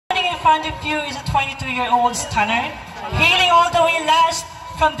front of you is a 22-year-old stunner, hailing all the way last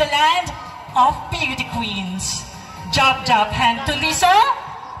from the land of beauty queens. Jab hand to Lisa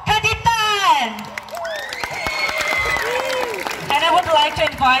Kaditan! And I would like to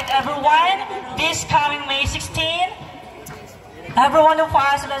invite everyone this coming May 16. Every one of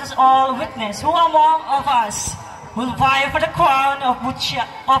us, let us all witness who among of us will vie for the crown of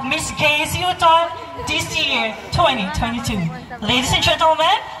Miss Gay Siuton this year, 2022. Ladies and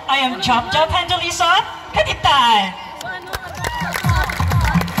gentlemen, I am Jab Handalisa Kaditan.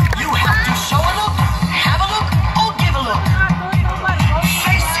 You have to show a look, have a look, or give a look.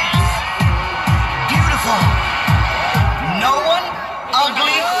 Faces, beautiful. No one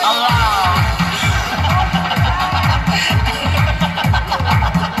ugly allowed.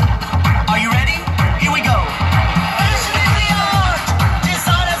 Are you ready? Here we go. Fashion is the art,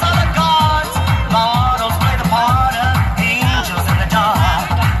 designers are the gods, models play the part of angels in the dark.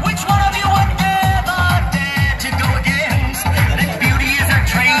 Which one of you would ever dare to go against? That beauty is a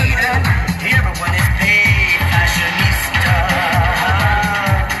trade and everyone is paid. Fashionista,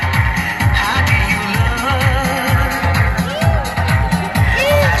 how do you look?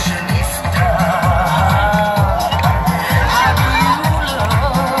 Fashionista, how do you look?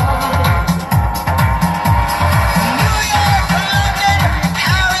 New York, London,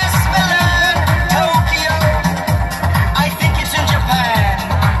 Paris, Milan, Tokyo, I think it's in Japan.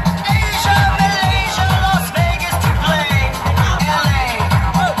 Asia, Malaysia, Las Vegas to play. LA,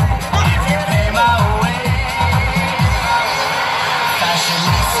 if you pay my way.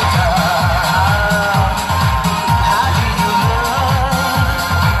 Fashionista, how do you look?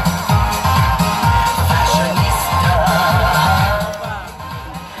 Fashionista.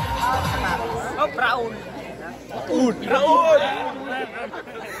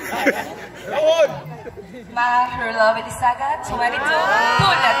 Mahirlo Bitisaga 22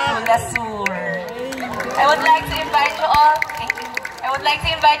 Tula Sur. I would like to invite you all. Thank you. I would like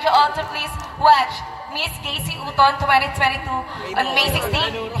to invite you all to please watch Miss Gay Siuton 2022 on May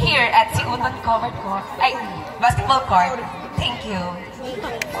 16 here at Siuton Basketball Court. Thank you.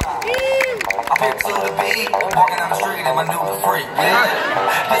 I pop to the beat, walking down the street in my new freak, man.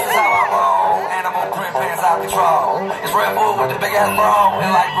 This is how I roll, animal print pants out control. It's Red Bull with the big ass bra,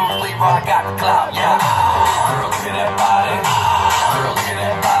 and like Bruce Lee, bro, I got the clout, yeah. Girl, look at that body. Girl, look at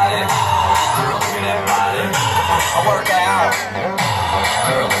that body. Girl, look at that body. I work out.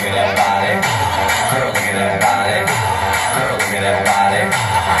 Girl, look at that body. Girl, look at that body. Girl, look at that body.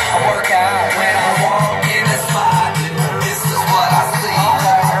 I work out when I walk in the spot. This is what I see.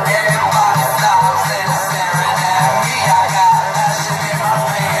 Everybody stops and is staring at me. I got passion in my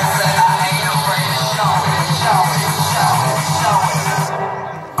pants and I ain't afraid to show it, show it, show it, show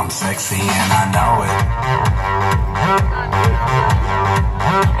it. I'm sexy and I know it.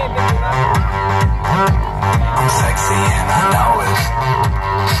 I'm sexy and I know it.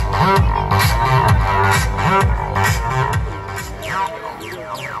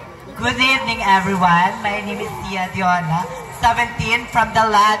 Good evening, everyone. My name is Siuton, 17 from the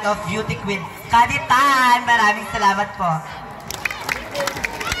land of beauty queen, Kaditan. Maraming salamat po.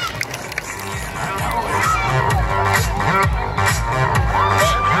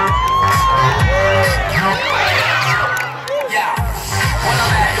 Yeah, when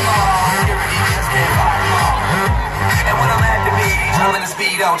I'm at the mall, security just can't fight more. And when I'm at the beach, I'm in the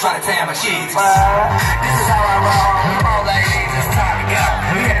speedo trying to tan my cheeks. This is how I roll. Come on, ladies, it's time to go.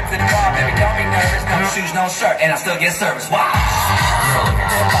 We headed to the bar, baby, don't be nervous. No shoes, no shirt, and I still get service. Wow. Girl, look at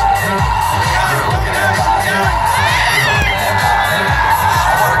that body. Girl, look at that body. Girl, look at that body.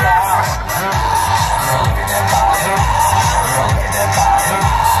 I work out. Girl, look at that body. Girl, look at that body.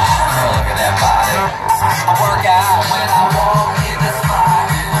 Girl, look at that body. I work out when I walk in the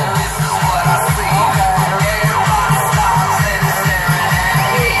spot. This is what I see. Everybody stops and is staring at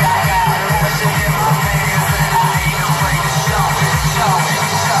me. I got passion in my pants and I ain't afraid to show it, show it,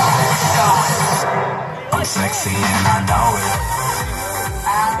 show it, show it. I'm sexy and I know it.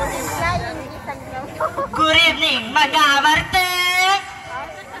 Good evening, mga Martes!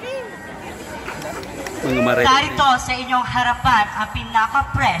 Narito sa inyong harapan ang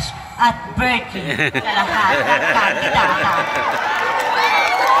pinaka-fresh at birthday sa lahat ng kandidata.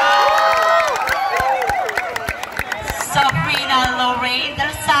 Sabrina Lorraine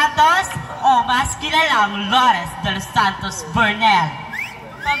del Santos o mas kilalang Lores del Santos Burnell.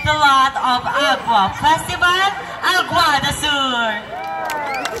 From the lot of Agua Festival, Aguada Sur.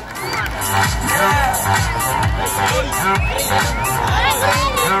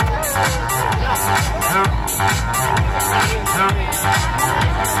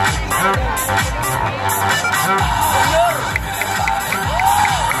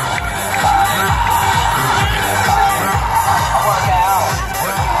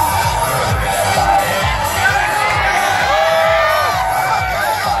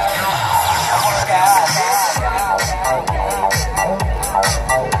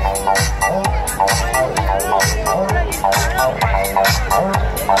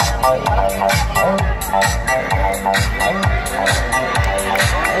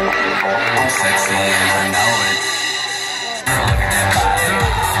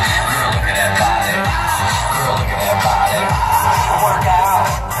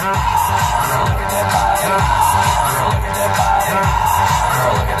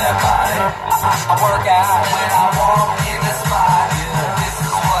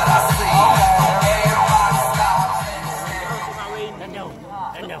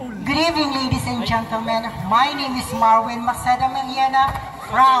 My name is Marwin Maceda Meliana,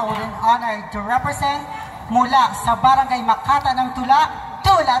 proud and honored to represent mula sa Barangay Makata ng Tula,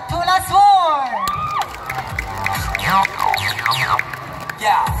 Tula Tula Sur!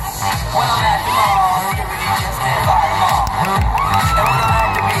 Yeah, when I'm at the mall, security just can't fire them all. And when I'm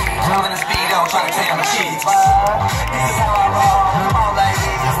at the beach, I'm in a speedo trying to tan my cheeks. This is how I roll, come on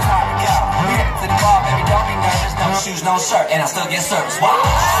ladies, it's time to go. We headed to the bar, baby, don't be nervous, no shoes, no shirt, and I still get service. Wow!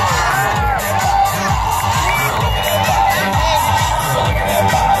 Girl, look at that body. Girl, look at that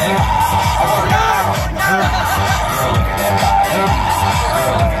body. I work out. Girl, look at that body.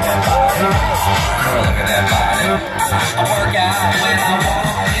 Girl, look at that body. Girl, look at that body. I work out when I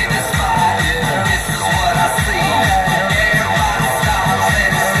walk in the spot. This is what I see. Everybody stops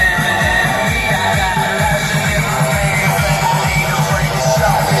and is staring at me. I got the passion in my veins and I need a break to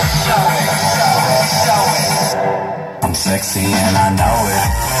show it, show it, show it, show it. I'm sexy and I know it.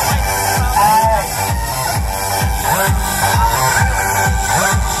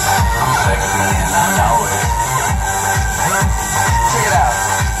 I'm sexy and I know it. Check it out.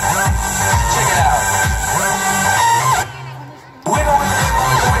 Check it out. Wiggle, wiggle,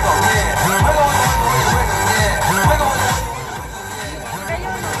 wiggle, wiggle, yeah. Wiggle, wiggle, wiggle, wiggle, yeah. Wiggle, wiggle.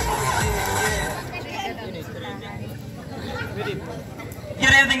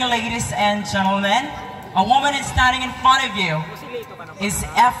 Good evening, ladies and gentlemen. A woman is standing in front of you is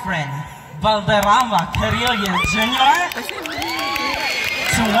Efren Valderrama Carrillo Jr.,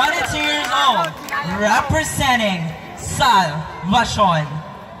 22 years old, representing Salvacion,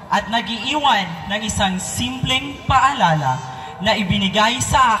 at nag-iiwan ng isang simpleng paalala na ibinigay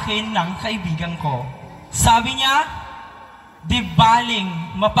sa akin ng kaibigan ko. Sabi niya, di baling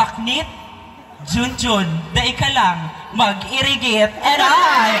mapaknit, Junjun, dai ka lang mag-irigate, and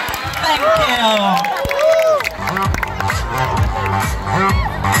I thank you.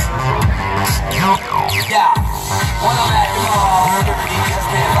 Yeah, when I'm at the mall, security just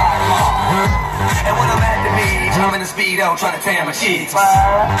can't fire them all. And when I'm at the beach, I'm in a speedo trying to tan my cheeks. This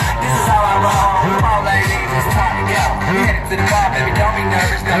is how I roll. Come on, ladies, it's time to go. We headed to the bar, baby, don't be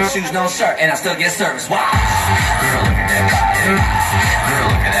nervous. No shoes, no shirt, and I still get service. Wow! Girl, look at that body. Girl,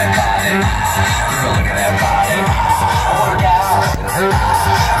 look at that body. Girl, look at that body. I work out.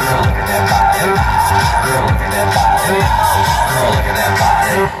 Girl, look at that body. Girl, look at that body. Girl, look at that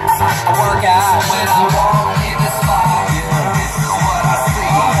body. I work out when I walk in the spot. This is what I see.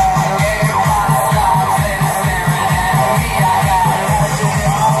 Everybody stops and is staring at me. I got passion in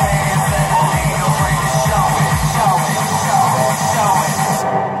my veins and I need a break to show it, show it, show it, show it.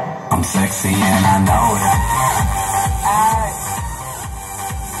 I'm sexy and I know it.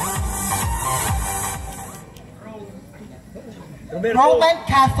 Roman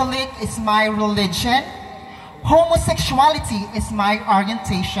Catholic is my religion. Homosexuality is my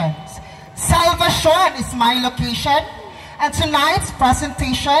orientation. Salvation is my location. And tonight's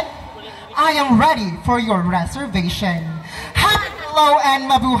presentation, I am ready for your reservation. Hello and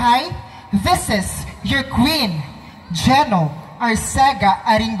mabuhay. This is your queen, Geno Arcega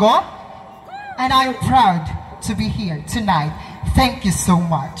Aringo. And I'm proud to be here tonight. Thank you so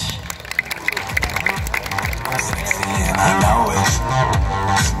much. Sexy and I know it.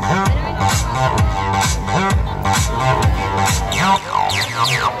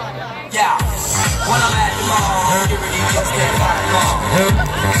 Yeah, when I'm at the mall, security just can't fire them all.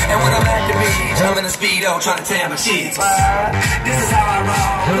 And when I'm at the beach, I'm in a speedo trying to tan my cheeks. This is how I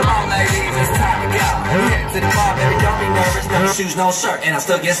roll. Come on, ladies, it's time to go. We headed to the bar, baby, don't be nervous. No shoes, no shirt, and I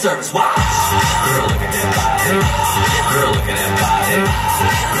still get service. Wow! Girl, look at that body. Girl, look at that body.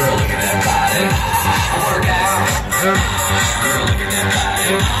 Girl, look at that body. I work out. Girl, look at that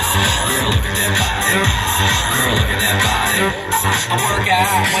body. Girl, look at that body. Girl, look at that body. I work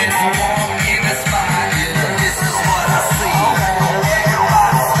out when I walk in the spot. This is what I see.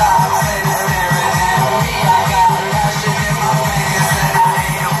 Everybody stops and is staring at me. I got the passion in my veins and I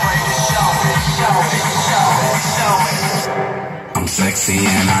ain't afraid to show it, show it, show it, show it. I'm sexy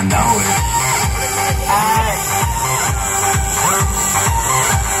and I know it.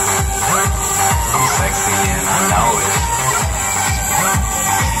 I'm sexy and I know it.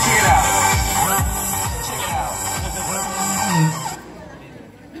 Check it out. Check it out.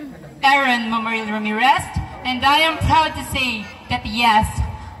 Aaron Memorial Ramirez, and I am proud to say that yes,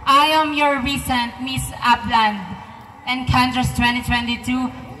 I am your recent Miss Upland and Kansas 2022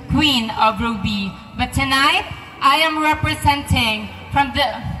 Queen of Ruby. But tonight, I am representing from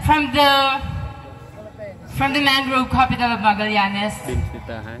the mangrove capital of Magallanes.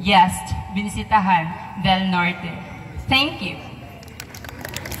 Yes, Binisitahan del Norte. Thank you.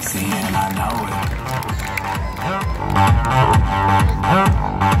 See, and I know it.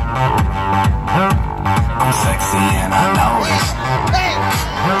 I'm sexy and I know it.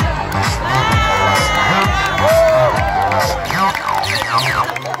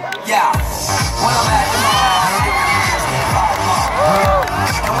 Yeah, when I'm at the mall,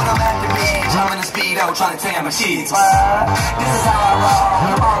 and when I'm at the beach, I'm in the speedo trying to tan my cheeks. This is how I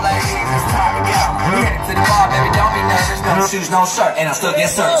roll. Come on, ladies, it's time to go. We headed to the bar, baby, don't be nervous. No shoes, no shirt, and I still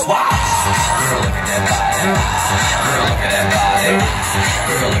get service. Wow. Girl, look at that body. Girl, look at that body.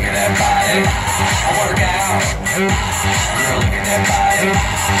 Girl, look at that body. I work out. Girl, look at that body.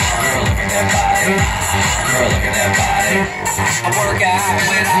 Girl, look at that body. Girl, look at that body. I work out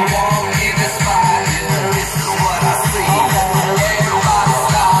when I walk in the spot. This is what I see. Everybody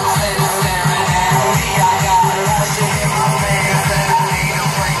stops and is staring at me. I got lotion in my pants and I ain't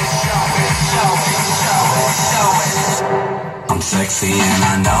afraid to show it, show it, show it, show it. I'm sexy and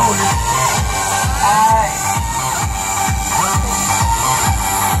I know it.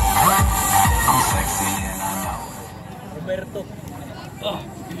 I'm sexy and I know it. Roberto.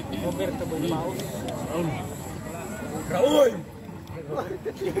 Roberto Bonmao. Raul.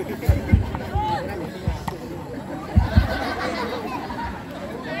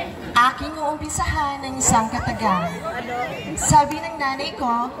 Aking uumpisahan ng isang katagang. Sabi ng nanay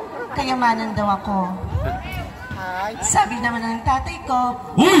ko, kayamanan daw ako. Sabi naman ng tatay ko,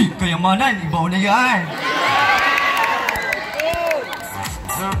 Uy! Kayamanan! Ibaw na yan!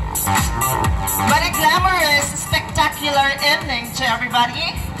 what a glamorous, spectacular evening to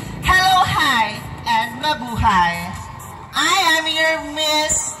everybody. Hello, hi, and mabuhay. I am your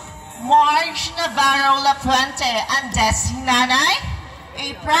Miss Marge Navarro Lafuente and Desi Nanay,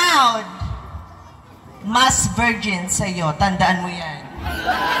 a proud Mas Virgin sa'yo. Tandaan mo yan.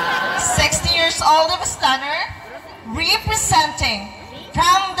 60 years old of a stunner, representing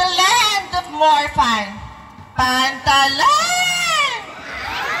from the land of Morphan, Pantalan!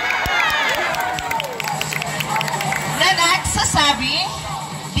 Na nagsasabi,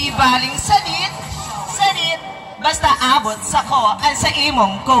 di baling salit, basta abot sa ko ang sa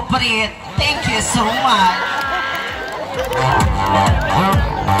imong kuprit. Thank you so much.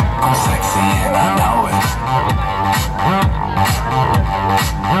 I'm sexy and I know it.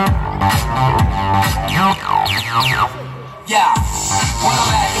 Yeah, when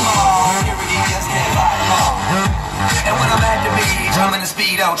I'm at the mall, security just can't buy them all. And when I'm at the beach, I'm in the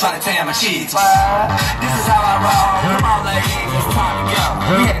speedo trying to tan my cheeks. This is how I roll. Come on, ladies, it's time to go.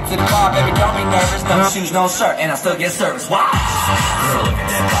 We headed to the bar, baby, don't be nervous. No shoes, no shirt, and I still get service. Wow. Girl, look at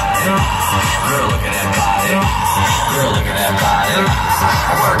that body. Girl, look at that body. Girl, look at that body.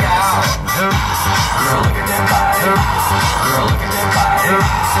 I work out. Girl, look at that body. Girl, look at that body.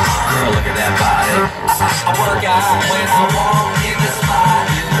 Girl, look at that body. I work out when I walk in the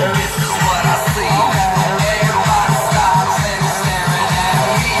spot. This is what I see. Everybody stops and is staring at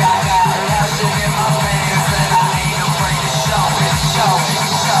me. I got lotion in my pants and I ain't afraid to show it, show it,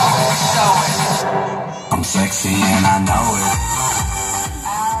 show it, show it. I'm sexy and I know it.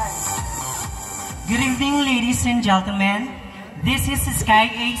 Good evening, ladies and gentlemen. This is Sky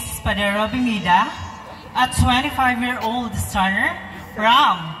Ace Spadero Bimida, a 25-year-old stunner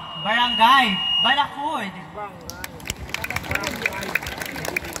from Barangay Balakod.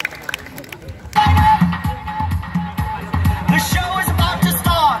 The show is about to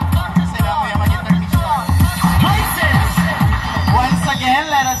start. Places. Once again,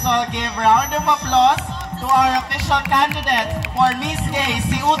 let us all give round of applause to our official candidate for Miss Gay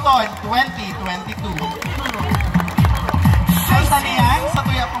Siuton 2022. Sa niyan, sa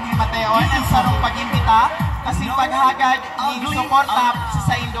tuya pong himateon, ang sarong pag-imbita, kasi paghagad ng suporta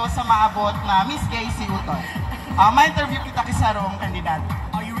sa Indo sa maabot na Miss Gay Siuton. Ma-interview kita kisarong kandidato.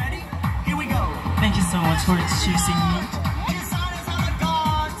 Are you ready? Here we go. Thank you so much for choosing me.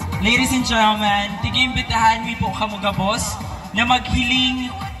 Ladies and gentlemen, tigimbitahan mi po kamuga boss na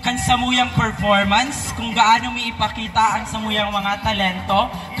maghiling kan samuyang performance kung gaano mi ipakita ang samuyang mga talento,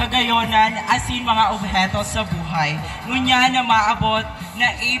 kagayonan, asin mga obheto sa buhay. Ngunya na maabot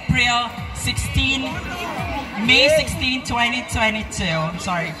na May 16, 2022. I'm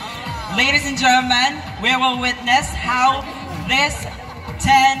sorry. Ladies and gentlemen, we will witness how these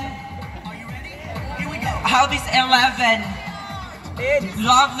 11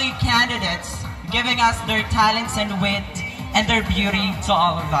 lovely candidates giving us their talents and wit and their beauty to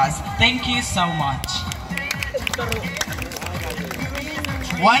all of us. Thank you so much.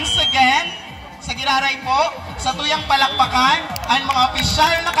 Once again, sa giraray po, sa tuyang palakpakan, ang mga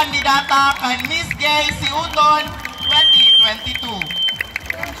opisyal na kandidata kan Miss Gay Siuton 2022.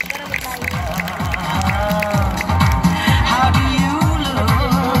 How do you look?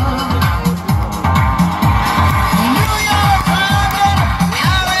 New York, London,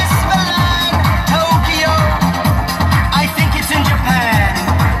 Paris, Milan, Tokyo,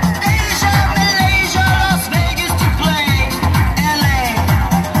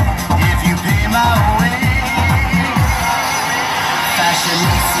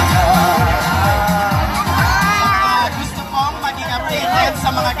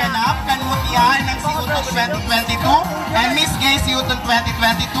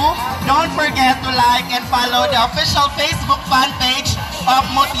 2022. Don't forget to like and follow the official Facebook fan page of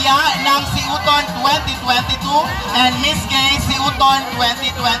Mutya ng Siuton 2022 and Miss Gay Siuton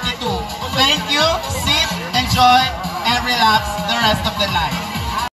 2022. Thank you, sit, enjoy, and relax the rest of the night.